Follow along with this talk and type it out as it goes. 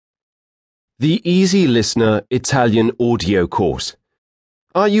The Easy Listener Italian audio course.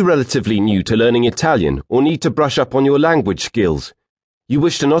 Are you relatively new to learning Italian or need to brush up on your language skills? You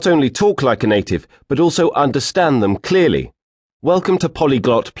wish to not only talk like a native, but also understand them clearly. Welcome to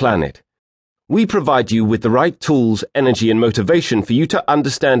Polyglot Planet. We provide you with the right tools, energy, and motivation for you to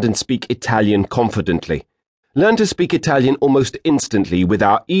understand and speak Italian confidently. Learn to speak Italian almost instantly with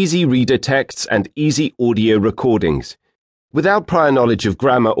our easy reader texts and easy audio recordings. Without prior knowledge of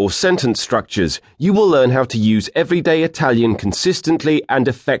grammar or sentence structures, you will learn how to use everyday Italian consistently and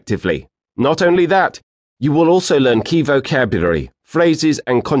effectively. Not only that, you will also learn key vocabulary, phrases,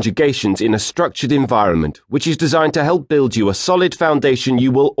 and conjugations in a structured environment, which is designed to help build you a solid foundation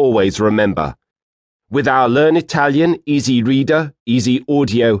you will always remember. With our Learn Italian, Easy Reader, Easy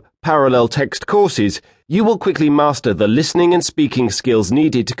Audio, Parallel Text courses, you will quickly master the listening and speaking skills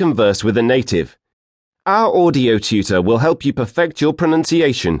needed to converse with a native. Our audio tutor will help you perfect your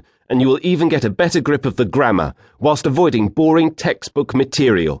pronunciation, and you will even get a better grip of the grammar, whilst avoiding boring textbook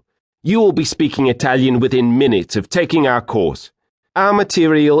material. You will be speaking Italian within minutes of taking our course. Our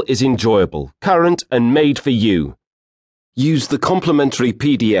material is enjoyable, current, and made for you. Use the complimentary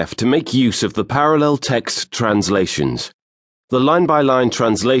PDF to make use of the parallel text translations. The line-by-line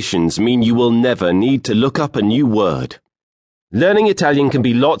translations mean you will never need to look up a new word. Learning Italian can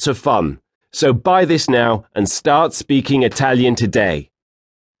be lots of fun. So buy this now and start speaking Italian today.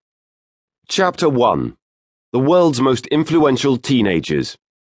 Chapter 1. The World's Most Influential Teenagers.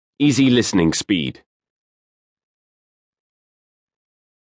 Easy Listening Speed.